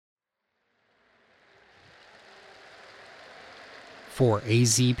For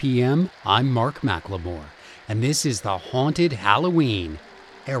AZPM, I'm Mark McLemore, and this is the Haunted Halloween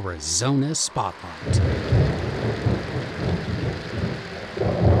Arizona Spotlight.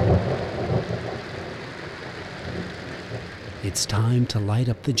 It's time to light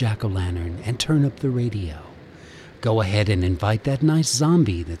up the jack-o'-lantern and turn up the radio. Go ahead and invite that nice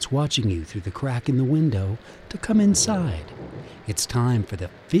zombie that's watching you through the crack in the window to come inside. It's time for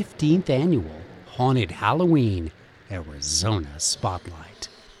the 15th annual Haunted Halloween Arizona Spotlight.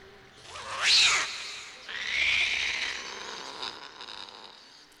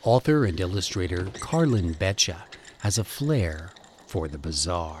 Author and illustrator Carlin Betcha has a flair for the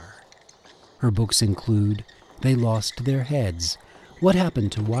bizarre. Her books include They Lost Their Heads, What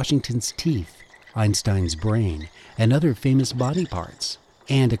Happened to Washington's Teeth, Einstein's Brain, and Other Famous Body Parts,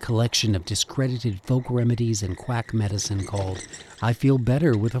 and a collection of discredited folk remedies and quack medicine called I Feel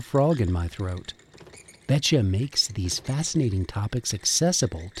Better with a Frog in My Throat. Betcha makes these fascinating topics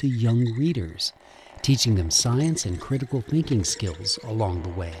accessible to young readers, teaching them science and critical thinking skills along the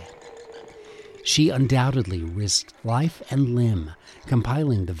way. She undoubtedly risked life and limb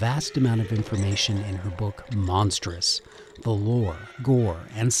compiling the vast amount of information in her book Monstrous, the lore, gore,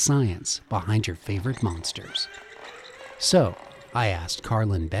 and science behind your favorite monsters. So, I asked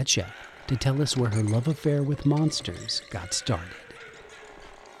Carlin Betcha to tell us where her love affair with monsters got started.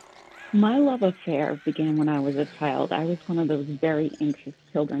 My love affair began when I was a child. I was one of those very anxious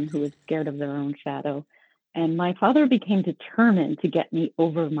children who was scared of their own shadow. And my father became determined to get me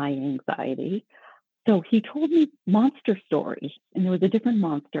over my anxiety. So he told me monster stories, and there was a different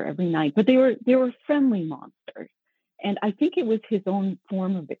monster every night, but they were friendly monsters. And I think it was his own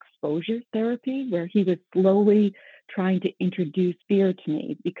form of exposure therapy, where he was slowly trying to introduce fear to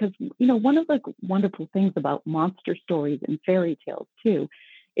me. Because, one of the wonderful things about monster stories and fairy tales, too,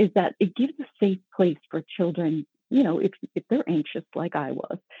 is that it gives a safe place for children, if they're anxious like I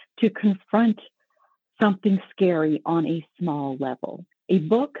was, to confront something scary on a small level. A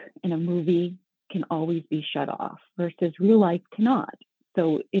book and a movie can always be shut off versus real life cannot.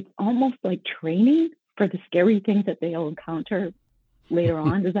 So it's almost like training for the scary things that they'll encounter later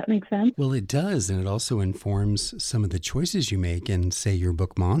on. Does that make sense? Well, it does, and it also informs some of the choices you make in, say, your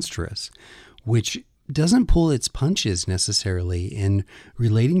book Monstrous, which doesn't pull its punches necessarily in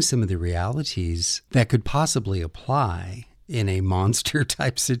relating some of the realities that could possibly apply in a monster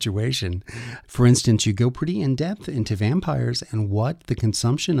type situation. For instance, you go pretty in depth into vampires and what the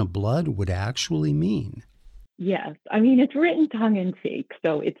consumption of blood would actually mean. Yes. I mean, it's written tongue in cheek,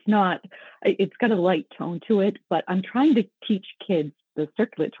 so it's got a light tone to it, but I'm trying to teach kids the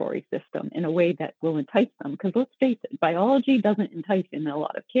circulatory system in a way that will entice them. Because let's face it, biology doesn't entice in a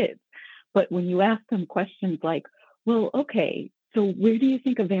lot of kids. But when you ask them questions like, well, okay, so where do you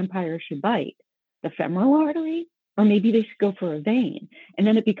think a vampire should bite? The femoral artery? Or maybe they should go for a vein. And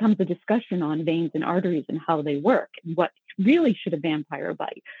then it becomes a discussion on veins and arteries and how they work and what really should a vampire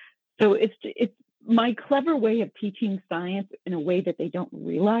bite. So it's my clever way of teaching science in a way that they don't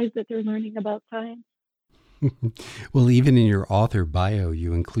realize that they're learning about science. Well, even in your author bio,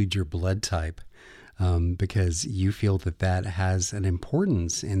 you include your blood type. Because you feel that has an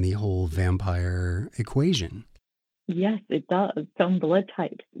importance in the whole vampire equation. Yes, it does. Some blood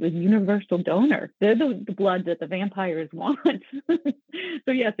types, the universal donor, they're the blood that the vampires want.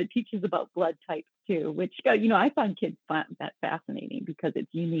 So yes, it teaches about blood types too, which, I find kids find that fascinating because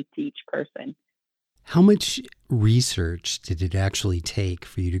it's unique to each person. How much research did it actually take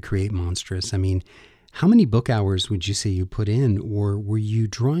for you to create Monstrous? I mean, how many book hours would you say you put in, or were you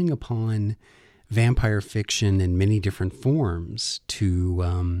drawing upon vampire fiction in many different forms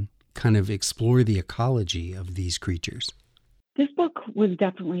to kind of explore the ecology of these creatures? This book was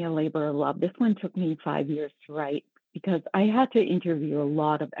definitely a labor of love. This one took me 5 years to write because I had to interview a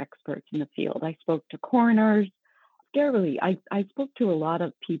lot of experts in the field. I spoke to coroners. Scarily, I spoke to a lot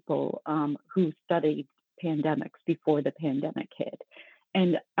of people who studied pandemics before the pandemic hit.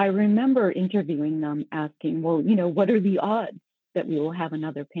 And I remember interviewing them asking, well, what are the odds that we will have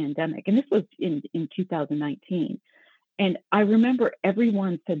another pandemic? And this was in 2019. And I remember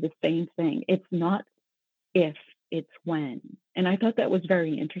everyone said the same thing. It's not if, it's when. And I thought that was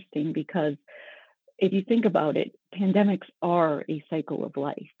very interesting because if you think about it, pandemics are a cycle of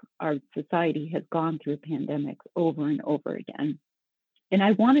life. Our society has gone through pandemics over and over again. And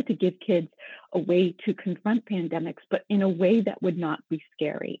I wanted to give kids a way to confront pandemics, but in a way that would not be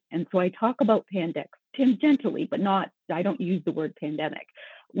scary. And so I talk about pandemics tangentially, but I don't use the word pandemic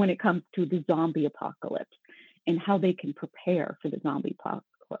when it comes to the zombie apocalypse and how they can prepare for the zombie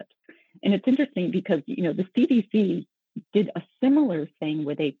apocalypse. And it's interesting because, the CDC did a similar thing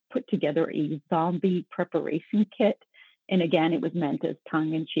where they put together a zombie preparation kit And again, it was meant as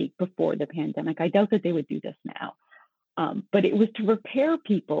tongue in cheek before the pandemic. I doubt that they would do this now. But it was to prepare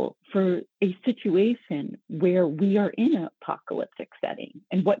people for a situation where we are in an apocalyptic setting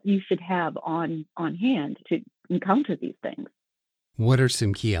and what you should have on hand to encounter these things. What are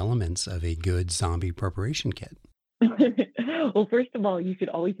some key elements of a good zombie preparation kit? Well, first of all, you should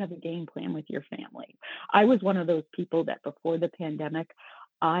always have a game plan with your family. I was one of those people that before the pandemic,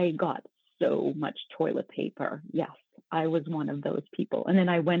 I got so much toilet paper. Yes, I was one of those people. And then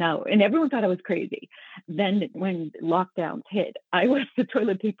I went out and everyone thought I was crazy. Then when lockdowns hit, I was the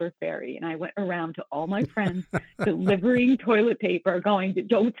toilet paper fairy and I went around to all my friends delivering toilet paper, going,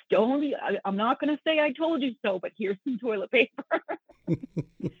 don't, I'm not going to say I told you so, but here's some toilet paper.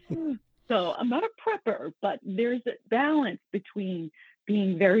 So I'm not a prepper, but there's a balance between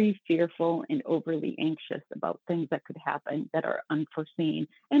being very fearful and overly anxious about things that could happen that are unforeseen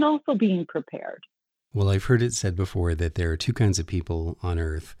and also being prepared. Well, I've heard it said before that there are two kinds of people on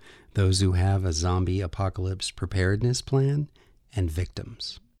Earth, those who have a zombie apocalypse preparedness plan and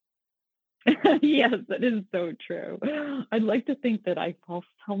victims. Yes, that is so true. I'd like to think that I fall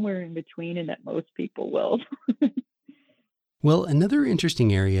somewhere in between and that most people will. Well, another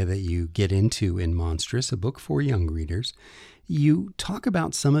interesting area that you get into in Monstrous, a book for young readers, you talk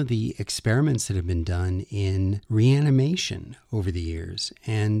about some of the experiments that have been done in reanimation over the years.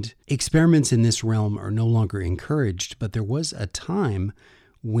 And experiments in this realm are no longer encouraged, but there was a time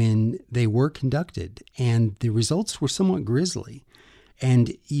when they were conducted and the results were somewhat grisly.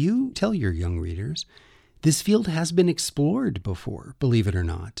 And you tell your young readers, this field has been explored before, believe it or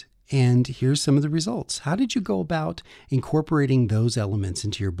not. And here's some of the results. How did you go about incorporating those elements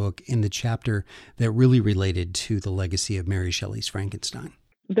into your book in the chapter that really related to the legacy of Mary Shelley's Frankenstein?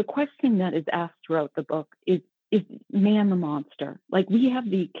 The question that is asked throughout the book is man the monster? Like, we have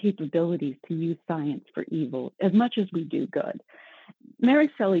the capabilities to use science for evil as much as we do good. Mary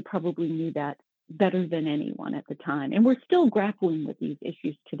Shelley probably knew that better than anyone at the time. And we're still grappling with these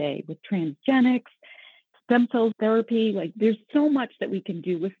issues today with transgenics, stem cell therapy. Like, there's so much that we can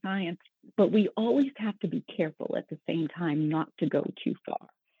do with science, but we always have to be careful at the same time not to go too far.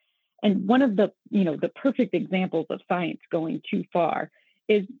 And one of the perfect examples of science going too far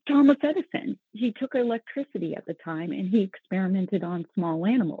is Thomas Edison. He took electricity at the time and he experimented on small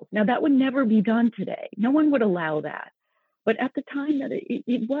animals. Now, that would never be done today. No one would allow that. But at the time that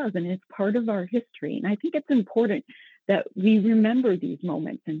it was, and it's part of our history. And I think it's important that we remember these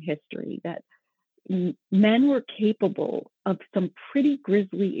moments in history, that men were capable of some pretty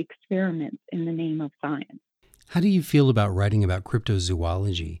grisly experiments in the name of science. How do you feel about writing about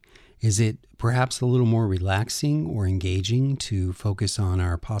cryptozoology? Is it perhaps a little more relaxing or engaging to focus on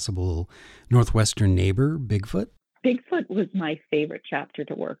our possible northwestern neighbor, Bigfoot? Bigfoot was my favorite chapter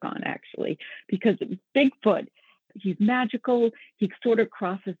to work on, actually, because Bigfoot, he's magical. He sort of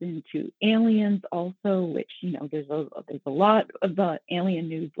crosses into aliens also, which, there's a lot of alien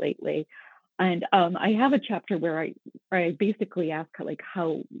news lately. And I have a chapter where I basically ask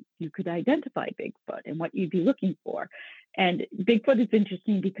how you could identify Bigfoot and what you'd be looking for. And Bigfoot is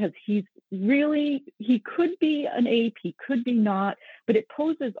interesting because he could be an ape, he could be not, but it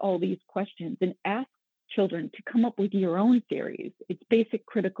poses all these questions and asks children to come up with your own theories. It's basic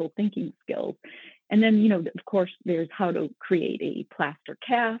critical thinking skills. And then, of course, there's how to create a plaster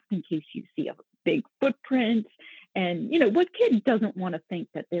cast in case you see a big footprint. And, what kid doesn't want to think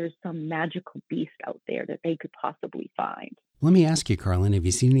that there's some magical beast out there that they could possibly find? Let me ask you, Carlin, have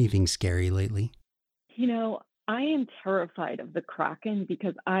you seen anything scary lately? I am terrified of the Kraken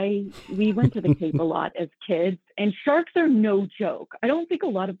because we went to the Cape a lot as kids, and sharks are no joke. I don't think a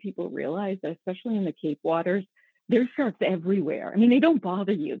lot of people realize that, especially in the Cape waters, there's sharks everywhere. I mean, they don't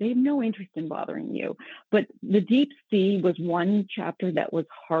bother you. They have no interest in bothering you. But the deep sea was one chapter that was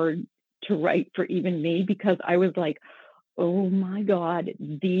hard to write for even me because I was like, oh my God,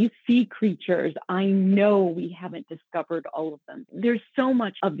 these sea creatures, I know we haven't discovered all of them. There's so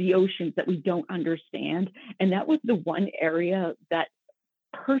much of the oceans that we don't understand. And that was the one area that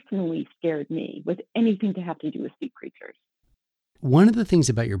personally scared me with anything to have to do with sea creatures. One of the things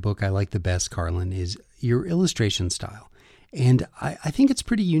about your book I like the best, Carlin, is your illustration style. And I think it's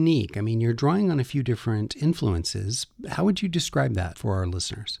pretty unique. I mean, you're drawing on a few different influences. How would you describe that for our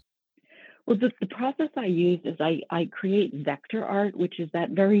listeners? Well, the process I use is I create vector art, which is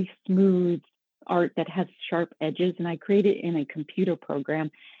that very smooth art that has sharp edges, and I create it in a computer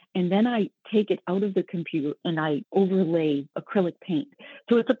program. And then I take it out of the computer and I overlay acrylic paint.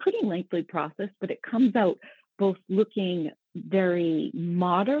 So it's a pretty lengthy process, but it comes out both looking very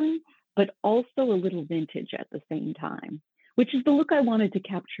modern, but also a little vintage at the same time, which is the look I wanted to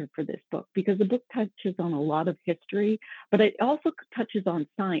capture for this book, because the book touches on a lot of history, but it also touches on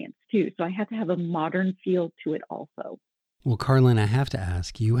science too. So I had to have a modern feel to it also. Well, Carlin, I have to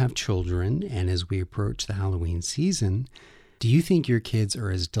ask, you have children, and as we approach the Halloween season, do you think your kids are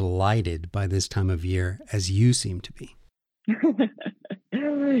as delighted by this time of year as you seem to be?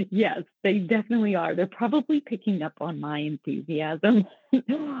 Yes, they definitely are. They're probably picking up on my enthusiasm.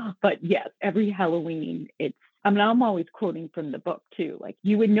 But yes, every Halloween, I'm always quoting from the book too. Like,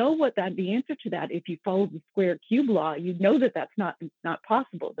 you would know the answer to that if you follow the square cube law. You'd know that that's not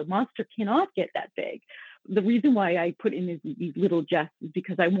possible. The monster cannot get that big. The reason why I put in these little jests is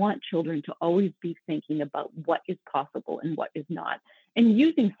because I want children to always be thinking about what is possible and what is not, and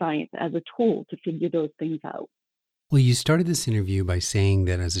using science as a tool to figure those things out. Well, you started this interview by saying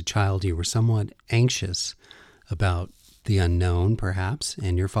that as a child you were somewhat anxious about the unknown, perhaps,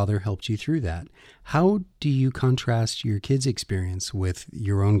 and your father helped you through that. How do you contrast your kids' experience with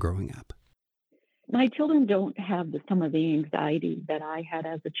your own growing up? My children don't have some of the anxiety that I had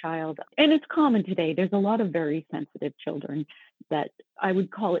as a child. And it's common today. There's a lot of very sensitive children that I would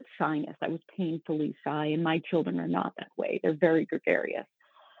call it shyness. I was painfully shy, and my children are not that way. They're very gregarious.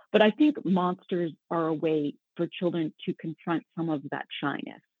 But I think monsters are a way for children to confront some of that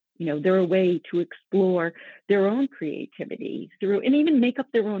shyness. They're a way to explore their own creativity and even make up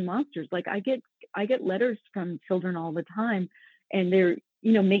their own monsters. Like, I get letters from children all the time, and they're,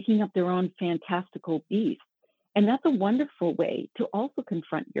 making up their own fantastical beasts. And that's a wonderful way to also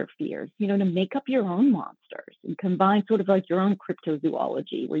confront your fears, to make up your own monsters and combine sort of like your own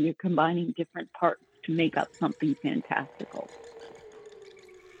cryptozoology, where you're combining different parts to make up something fantastical.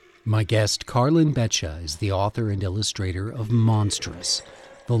 My guest, Carlin Betcha, is the author and illustrator of Monstrous,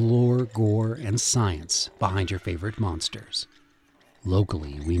 the lore, gore, and science behind your favorite monsters.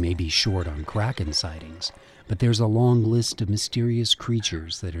 Locally, we may be short on kraken sightings, but there's a long list of mysterious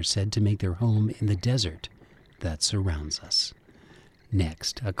creatures that are said to make their home in the desert that surrounds us.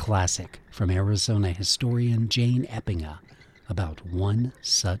 Next, a classic from Arizona historian Jane Eppinga about one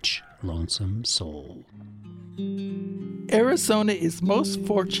such lonesome soul. Arizona is most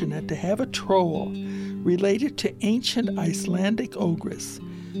fortunate to have a troll related to ancient Icelandic ogress.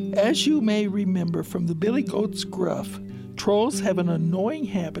 As you may remember from the Billy Goat's Gruff, trolls have an annoying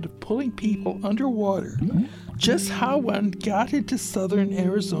habit of pulling people underwater. Just how one got into southern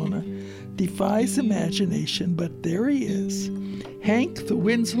Arizona defies imagination, but there he is, Hank the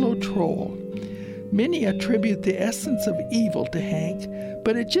Winslow Troll. Many attribute the essence of evil to Hank,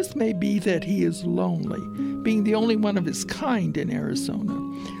 but it just may be that he is lonely, being the only one of his kind in Arizona.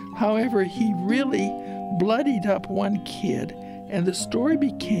 However, he really bloodied up one kid, and the story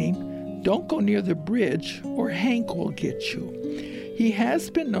became, "Don't go near the bridge or Hank will get you." He has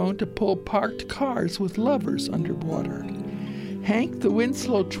been known to pull parked cars with lovers underwater. Hank the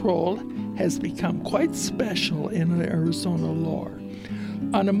Winslow Troll has become quite special in Arizona lore.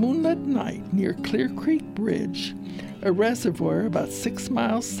 On a moonlit night near Clear Creek Bridge, a reservoir about 6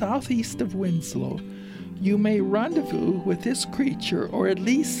 miles southeast of Winslow, you may rendezvous with this creature or at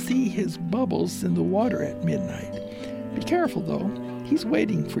least see his bubbles in the water at midnight. Be careful, though. He's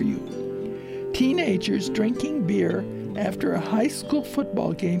waiting for you. Teenagers drinking beer after a high school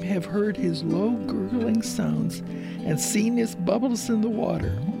football game have heard his low gurgling sounds and seen his bubbles in the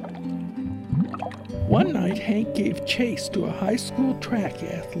water. One night, Hank gave chase to a high school track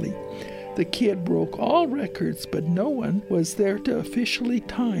athlete. The kid broke all records, but no one was there to officially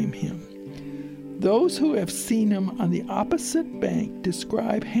time him. Those who have seen him on the opposite bank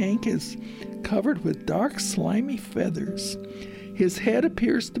describe Hank as covered with dark, slimy feathers. His head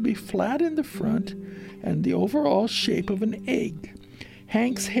appears to be flat in the front and the overall shape of an egg.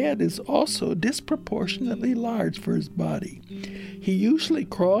 Hank's head is also disproportionately large for his body. He usually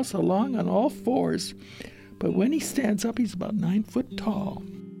crawls along on all fours, but when he stands up, he's about 9 foot tall.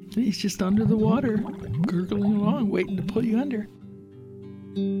 And he's just under the water, gurgling along, waiting to pull you under.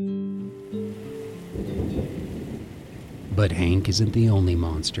 But Hank isn't the only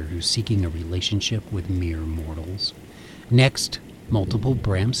monster who's seeking a relationship with mere mortals. Next, multiple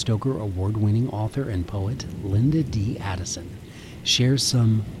Bram Stoker award-winning author and poet Linda D. Addison shares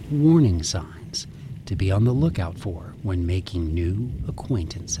some warning signs to be on the lookout for when making new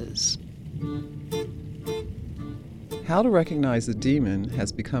acquaintances. How to recognize a demon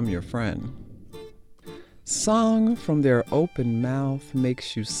has become your friend. Song from their open mouth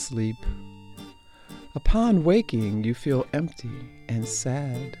makes you sleep. Upon waking, you feel empty and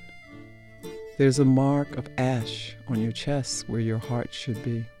sad. There's a mark of ash on your chest where your heart should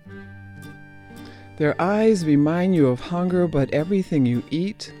be. Their eyes remind you of hunger, but everything you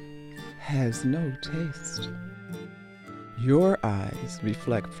eat has no taste. Your eyes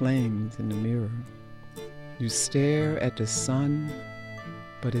reflect flames in the mirror. You stare at the sun,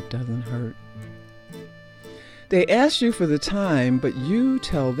 but it doesn't hurt. They ask you for the time, but you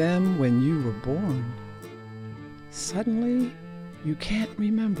tell them when you were born. Suddenly, you can't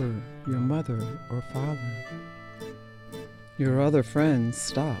remember your mother or father. Your other friends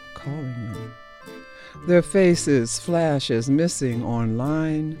stop calling you. Their faces flash as missing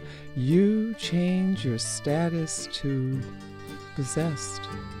online. You change your status to possessed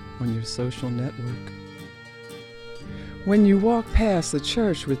on your social network. When you walk past the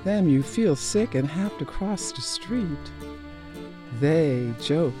church with them, you feel sick and have to cross the street. They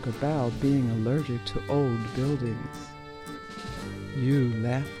joke about being allergic to old buildings. You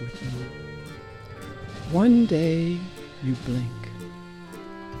laugh with them. One day you blink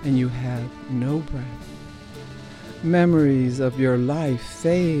and you have no breath. Memories of your life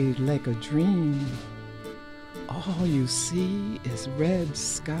fade like a dream. All you see is red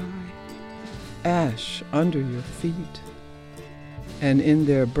sky, ash under your feet, and in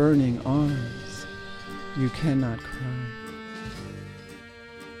their burning arms you cannot cry.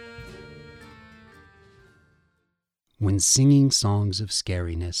 When singing songs of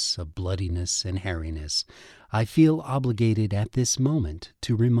scariness, of bloodiness and hairiness, I feel obligated at this moment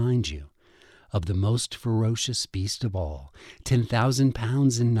to remind you of the most ferocious beast of all, 10,000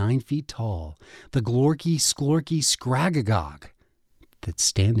 pounds and 9 feet tall, the Glorky Sklorky Scragagog, that's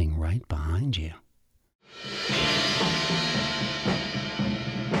standing right behind you.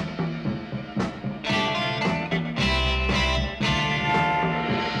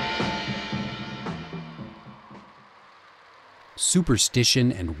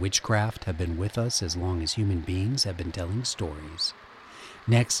 Superstition and witchcraft have been with us as long as human beings have been telling stories.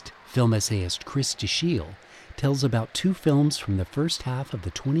 Next, film essayist Chris DeShiel tells about 2 films from the first half of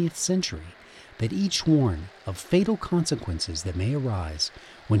the 20th century that each warn of fatal consequences that may arise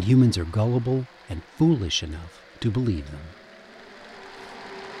when humans are gullible and foolish enough to believe them.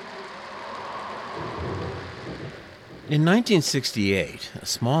 In 1968, a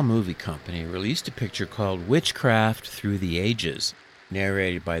small movie company released a picture called Witchcraft Through the Ages,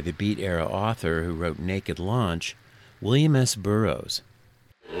 narrated by the Beat-era author who wrote Naked Lunch, William S. Burroughs.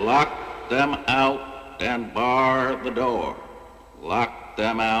 Lock them out and bar the door. Lock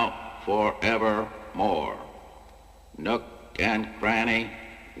them out forevermore. Nook and cranny,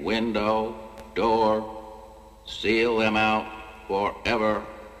 window, door, seal them out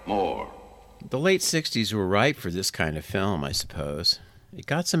forevermore. The late 60s were ripe for this kind of film, I suppose. It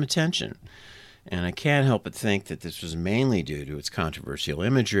got some attention, and I can't help but think that this was mainly due to its controversial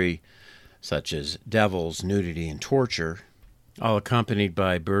imagery, such as devils, nudity, and torture, all accompanied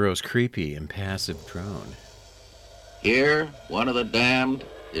by Burroughs' creepy, impassive drone. Here, one of the damned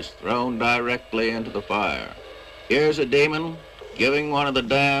is thrown directly into the fire. Here's a demon giving one of the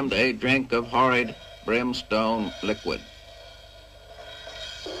damned a drink of horrid brimstone liquid.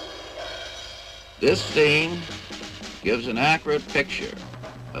 This scene gives an accurate picture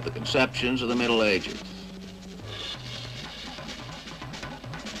of the conceptions of the Middle Ages.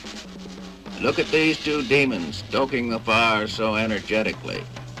 Look at these 2 demons stoking the fire so energetically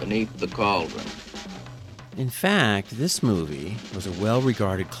beneath the cauldron. In fact, this movie was a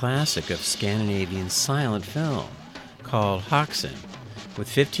well-regarded classic of Scandinavian silent film called Haxen, with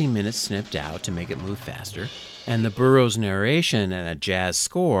 15 minutes snipped out to make it move faster, and the Burroughs narration and a jazz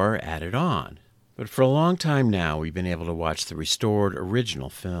score added on. But for a long time now, we've been able to watch the restored original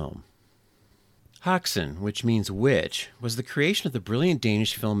film. Haxen, which means witch, was the creation of the brilliant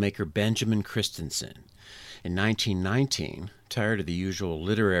Danish filmmaker Benjamin Christensen. In 1919, tired of the usual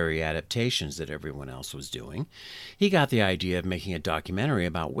literary adaptations that everyone else was doing, he got the idea of making a documentary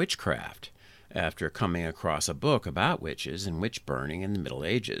about witchcraft, after coming across a book about witches and witch burning in the Middle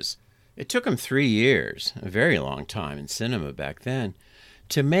Ages. It took him 3 years, a very long time in cinema back then,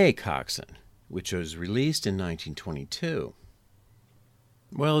 to make Haxen, which was released in 1922.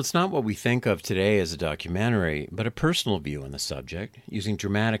 Well, it's not what we think of today as a documentary, but a personal view on the subject, using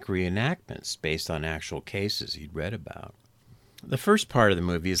dramatic reenactments based on actual cases he'd read about. The first part of the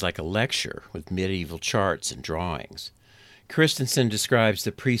movie is like a lecture with medieval charts and drawings. Christensen describes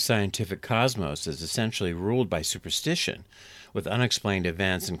the pre-scientific cosmos as essentially ruled by superstition, with unexplained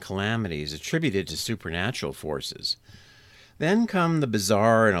events and calamities attributed to supernatural forces. Then come the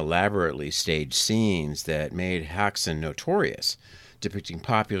bizarre and elaborately staged scenes that made Haxen notorious, depicting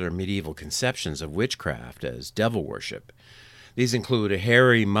popular medieval conceptions of witchcraft as devil worship. These include a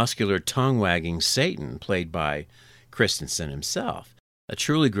hairy, muscular, tongue-wagging Satan played by Christensen himself, a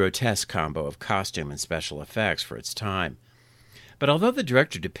truly grotesque combo of costume and special effects for its time. But although the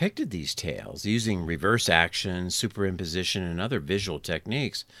director depicted these tales using reverse action, superimposition, and other visual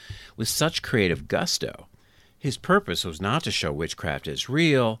techniques with such creative gusto, his purpose was not to show witchcraft as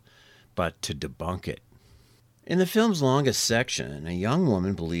real, but to debunk it. In the film's longest section, a young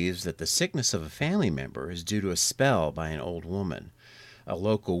woman believes that the sickness of a family member is due to a spell by an old woman, a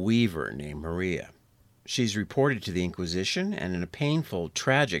local weaver named Maria. She's reported to the Inquisition and in a painful,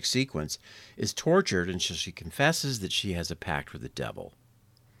 tragic sequence is tortured until she confesses that she has a pact with the devil.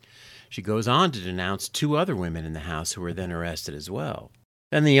 She goes on to denounce 2 other women in the house who are then arrested as well.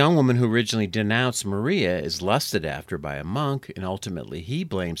 Then the young woman who originally denounced Maria is lusted after by a monk, and ultimately he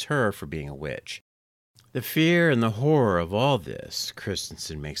blames her for being a witch. The fear and the horror of all this,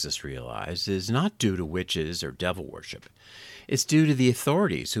 Christensen makes us realize, is not due to witches or devil worship. It's due to the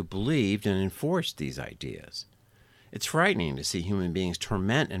authorities who believed and enforced these ideas. It's frightening to see human beings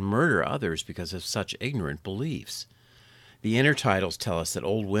torment and murder others because of such ignorant beliefs. The intertitles tell us that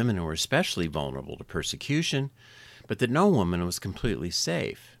old women were especially vulnerable to persecution, but that no woman was completely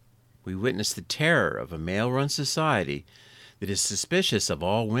safe. We witness the terror of a male-run society that is suspicious of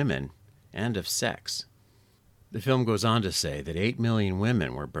all women and of sex. The film goes on to say that 8 million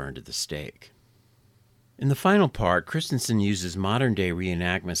women were burned at the stake. In the final part, Christensen uses modern-day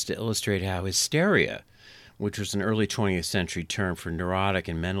reenactments to illustrate how hysteria, which was an early 20th century term for neurotic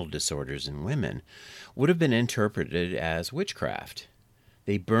and mental disorders in women, would have been interpreted as witchcraft.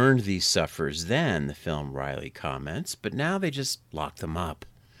 They burned these sufferers then, the film wryly comments, but now they just locked them up.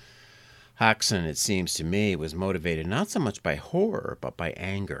 Hoxton, it seems to me, was motivated not so much by horror, but by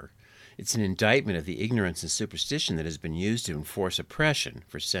anger. It's an indictment of the ignorance and superstition that has been used to enforce oppression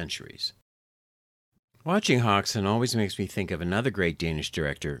for centuries. Watching Hoxton always makes me think of another great Danish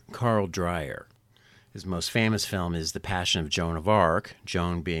director, Carl Dreyer. His most famous film is The Passion of Joan of Arc,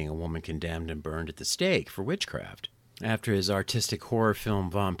 Joan being a woman condemned and burned at the stake for witchcraft. After his artistic horror film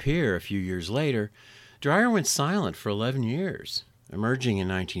Vampire a few years later, Dreyer went silent for 11 years, emerging in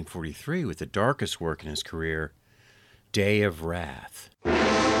 1943 with the darkest work in his career, Day of Wrath.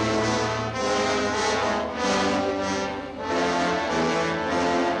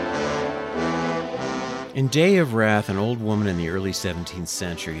 In Day of Wrath, an old woman in the early 17th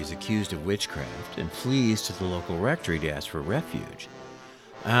century is accused of witchcraft and flees to the local rectory to ask for refuge.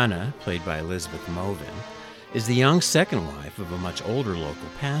 Anna, played by Elizabeth Movin, is the young second wife of a much older local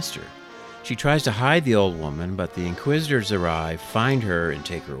pastor. She tries to hide the old woman, but the inquisitors arrive, find her, and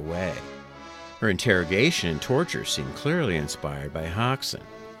take her away. Her interrogation and torture seem clearly inspired by Hoxton.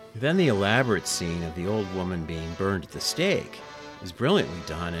 Then the elaborate scene of the old woman being burned at the stake is brilliantly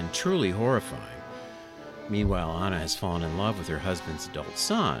done and truly horrifying. Meanwhile, Anna has fallen in love with her husband's adult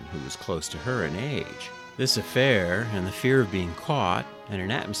son, who is close to her in age. This affair, and the fear of being caught, and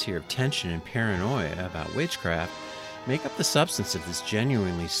an atmosphere of tension and paranoia about witchcraft make up the substance of this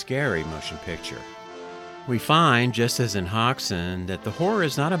genuinely scary motion picture. We find, just as in Hoxton, that the horror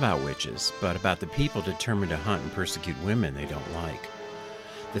is not about witches, but about the people determined to hunt and persecute women they don't like.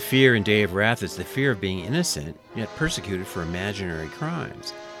 The fear in Day of Wrath is the fear of being innocent, yet persecuted for imaginary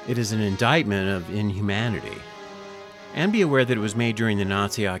crimes. It is an indictment of inhumanity. And be aware that it was made during the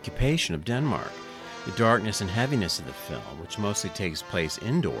Nazi occupation of Denmark. The darkness and heaviness of the film, which mostly takes place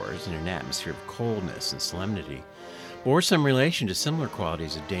indoors in an atmosphere of coldness and solemnity, bore some relation to similar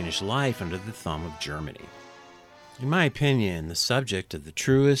qualities of Danish life under the thumb of Germany. In my opinion, the subject of the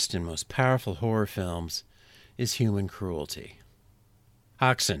truest and most powerful horror films is human cruelty.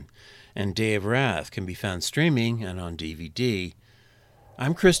 Hoxton and Day of Wrath can be found streaming and on DVD.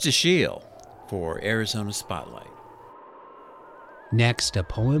 I'm Krista Shield for Arizona Spotlight. Next, a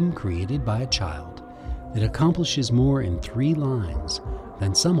poem created by a child that accomplishes more in 3 lines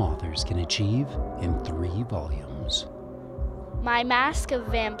than some authors can achieve in 3 volumes. My Mask of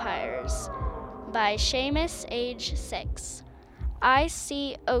Vampires by Seamus, age 6. I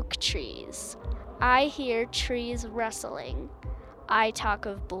see oak trees. I hear trees rustling. I talk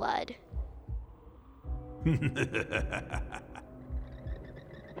of blood.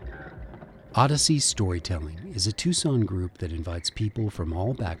 Odyssey Storytelling is a Tucson group that invites people from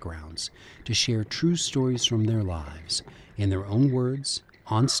all backgrounds to share true stories from their lives in their own words,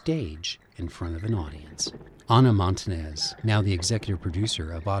 on stage, in front of an audience. Ana Montanez, now the executive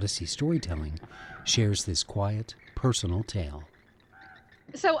producer of Odyssey Storytelling, shares this quiet, personal tale.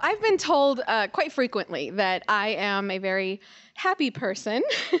 So I've been told quite frequently that I am a very happy person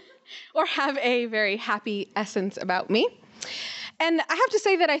or have a very happy essence about me. And I have to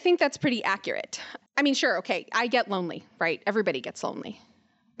say that I think that's pretty accurate. I mean, sure, okay, I get lonely, right? Everybody gets lonely.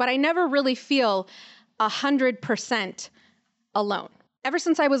 But I never really feel 100% alone. Ever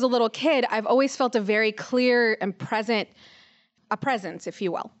since I was a little kid, I've always felt a very clear and present a presence, if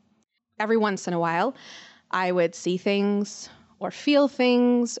you will. Every once in a while, I would see things or feel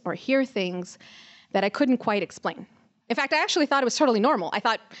things or hear things that I couldn't quite explain. In fact, I actually thought it was totally normal. I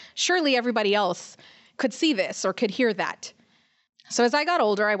thought surely everybody else could see this or could hear that. So as I got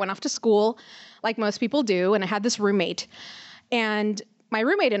older, I went off to school like most people do, and I had this roommate. And my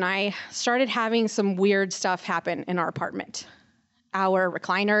roommate and I started having some weird stuff happen in our apartment. Our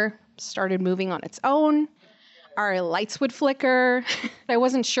recliner started moving on its own. Our lights would flicker. I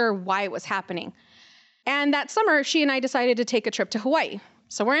wasn't sure why it was happening. And that summer, she and I decided to take a trip to Hawaii.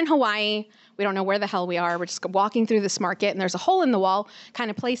 So we're in Hawaii. We don't know where the hell we are. We're just walking through this market, and there's a hole in the wall kind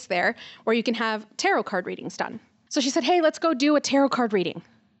of place there where you can have tarot card readings done. So she said, hey, let's go do a tarot card reading.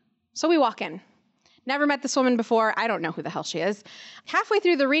 So we walk in. Never met this woman before. I don't know who the hell she is. Halfway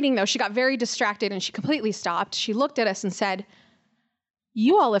through the reading, though, she got very distracted and she completely stopped. She looked at us and said,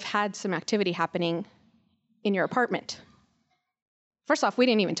 you all have had some activity happening in your apartment. First off, we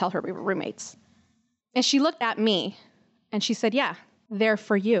didn't even tell her we were roommates. And she looked at me and she said, yeah, they're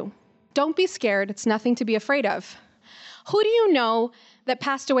for you. Don't be scared. It's nothing to be afraid of. Who do you know that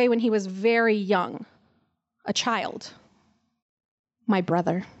passed away when he was very young? A child. My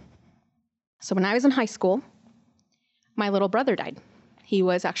brother. So when I was in high school, my little brother died. He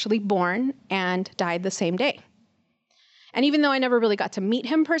was actually born and died the same day. And even though I never really got to meet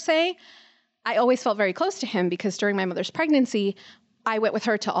him per se, I always felt very close to him because during my mother's pregnancy, I went with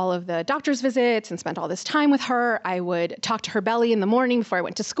her to all of the doctor's visits and spent all this time with her. I would talk to her belly in the morning before I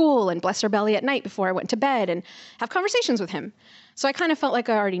went to school and bless her belly at night before I went to bed and have conversations with him. So I kind of felt like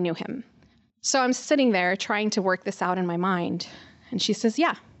I already knew him. So I'm sitting there trying to work this out in my mind. And she says,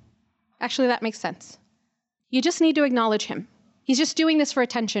 yeah, actually that makes sense. You just need to acknowledge him. He's just doing this for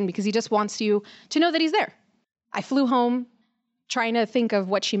attention because he just wants you to know that he's there. I flew home trying to think of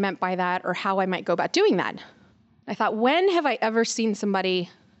what she meant by that or how I might go about doing that. I thought, when have I ever seen somebody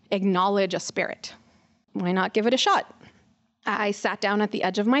acknowledge a spirit? Why not give it a shot? I sat down at the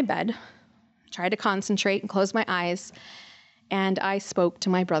edge of my bed, tried to concentrate and close my eyes, and I spoke to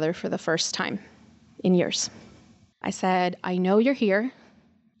my brother for the first time in years. I said, I know you're here.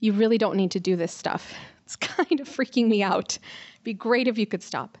 You really don't need to do this stuff. It's kind of freaking me out. It'd be great if you could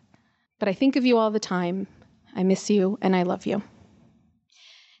stop. But I think of you all the time. I miss you, and I love you.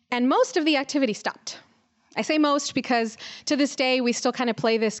 And most of the activity stopped. I say most because to this day, we still kind of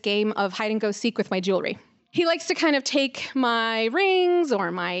play this game of hide and go seek with my jewelry. He likes to kind of take my rings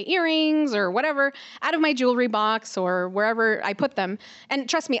or my earrings or whatever out of my jewelry box or wherever I put them. And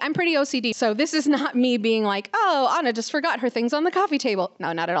trust me, I'm pretty OCD. So this is not me being like, oh, Anna just forgot her things on the coffee table.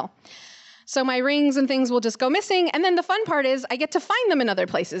 No, not at all. So my rings and things will just go missing. And then the fun part is I get to find them in other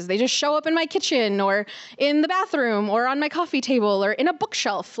places. They just show up in my kitchen or in the bathroom or on my coffee table or in a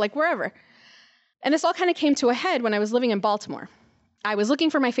bookshelf, like wherever. And this all kind of came to a head when I was living in Baltimore. I was looking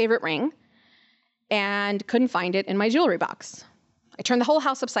for my favorite ring and couldn't find it in my jewelry box. I turned the whole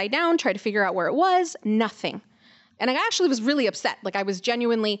house upside down, tried to figure out where it was, nothing. And I actually was really upset. Like I was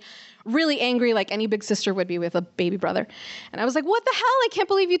genuinely really angry like any big sister would be with a baby brother. And I was like, what the hell? I can't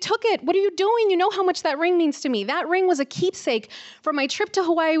believe you took it. What are you doing? You know how much that ring means to me. That ring was a keepsake from my trip to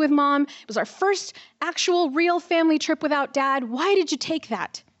Hawaii with Mom. It was our first actual real family trip without Dad. Why did you take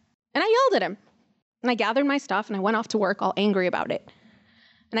that? And I yelled at him. And I gathered my stuff and I went off to work all angry about it.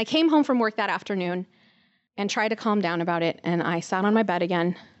 And I came home from work that afternoon and tried to calm down about it. And I sat on my bed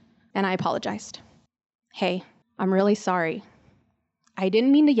again and I apologized. Hey, I'm really sorry. I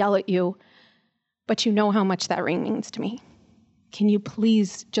didn't mean to yell at you, but you know how much that ring means to me. Can you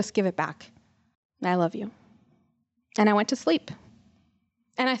please just give it back? I love you. And I went to sleep.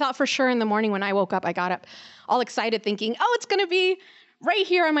 And I thought for sure in the morning when I woke up, I got up all excited thinking, oh, it's going to be right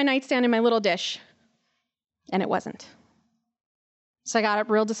here on my nightstand in my little dish. And it wasn't. So I got up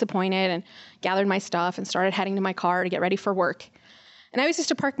real disappointed and gathered my stuff and started heading to my car to get ready for work. And I always used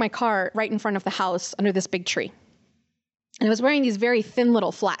to park my car right in front of the house under this big tree. And I was wearing these very thin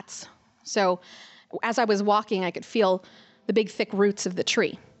little flats. So as I was walking, I could feel the big thick roots of the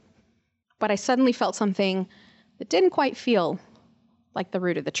tree. But I suddenly felt something that didn't quite feel like the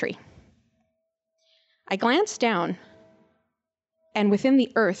root of the tree. I glanced down, and within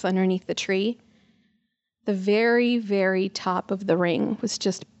the earth underneath the tree, the very, very top of the ring was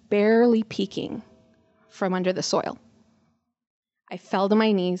just barely peeking from under the soil. I fell to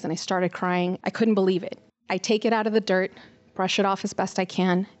my knees and I started crying. I couldn't believe it. I take it out of the dirt, brush it off as best I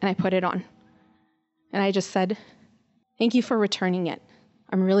can, and I put it on. And I just said, thank you for returning it.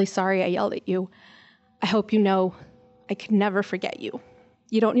 I'm really sorry I yelled at you. I hope you know I could never forget you.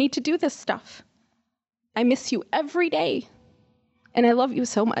 You don't need to do this stuff. I miss you every day, and I love you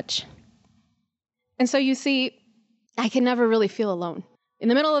so much. And so you see, I can never really feel alone. In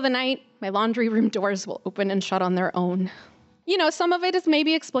the middle of the night, my laundry room doors will open and shut on their own. You know, some of it is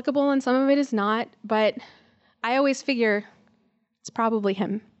maybe explicable and some of it is not, but I always figure it's probably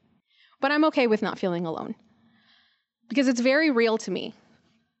him. But I'm okay with not feeling alone because it's very real to me.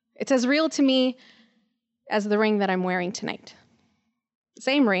 It's as real to me as the ring that I'm wearing tonight. The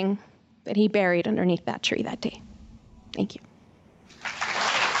same ring that he buried underneath that tree that day. Thank you.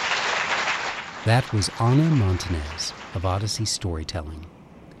 That was Ana Montanez of Odyssey Storytelling.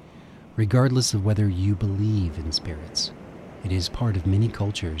 Regardless of whether you believe in spirits, it is part of many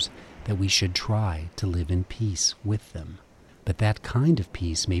cultures that we should try to live in peace with them. But that kind of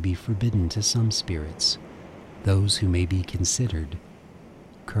peace may be forbidden to some spirits, those who may be considered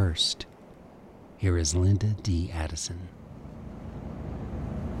cursed. Here is Linda D. Addison.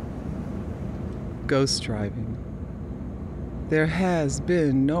 Ghost driving. There has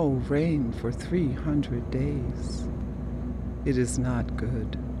been no rain for 300 days. It is not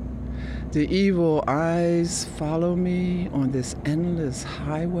good. The evil eyes follow me on this endless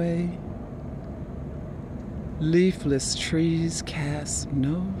highway. Leafless trees cast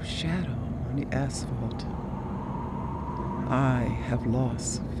no shadow on the asphalt. I have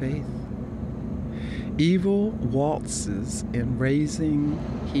lost faith. Evil waltzes in raising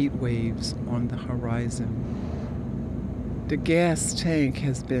heat waves on the horizon. The gas tank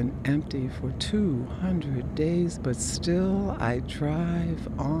has been empty for 200 days, but still I drive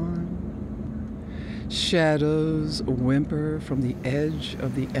on. Shadows whimper from the edge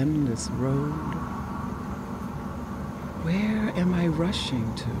of the endless road. Where am I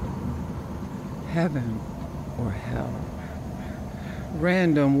rushing to? Heaven or hell?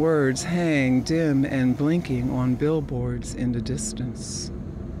 Random words hang dim and blinking on billboards in the distance.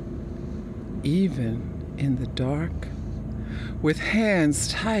 Even in the dark, with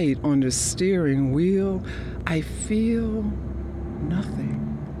hands tight on the steering wheel, I feel nothing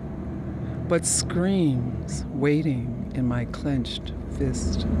but screams waiting in my clenched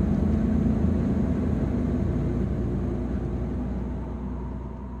fist.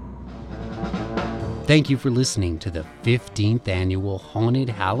 Thank you for listening to the 15th Annual Haunted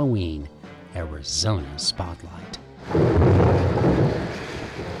Halloween Arizona Spotlight.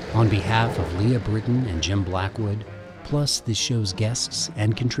 On behalf of Leah Britton and Jim Blackwood, plus the show's guests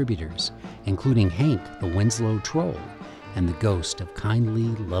and contributors, including Hank the Winslow Troll and the ghost of kindly,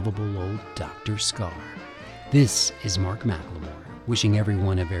 lovable old Dr. Scar, this is Mark McLemore, wishing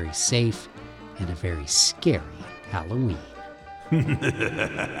everyone a very safe and a very scary Halloween.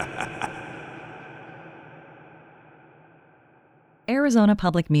 Arizona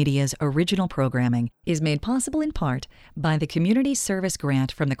Public Media's original programming is made possible in part by the Community Service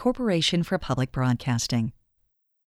Grant from the Corporation for Public Broadcasting.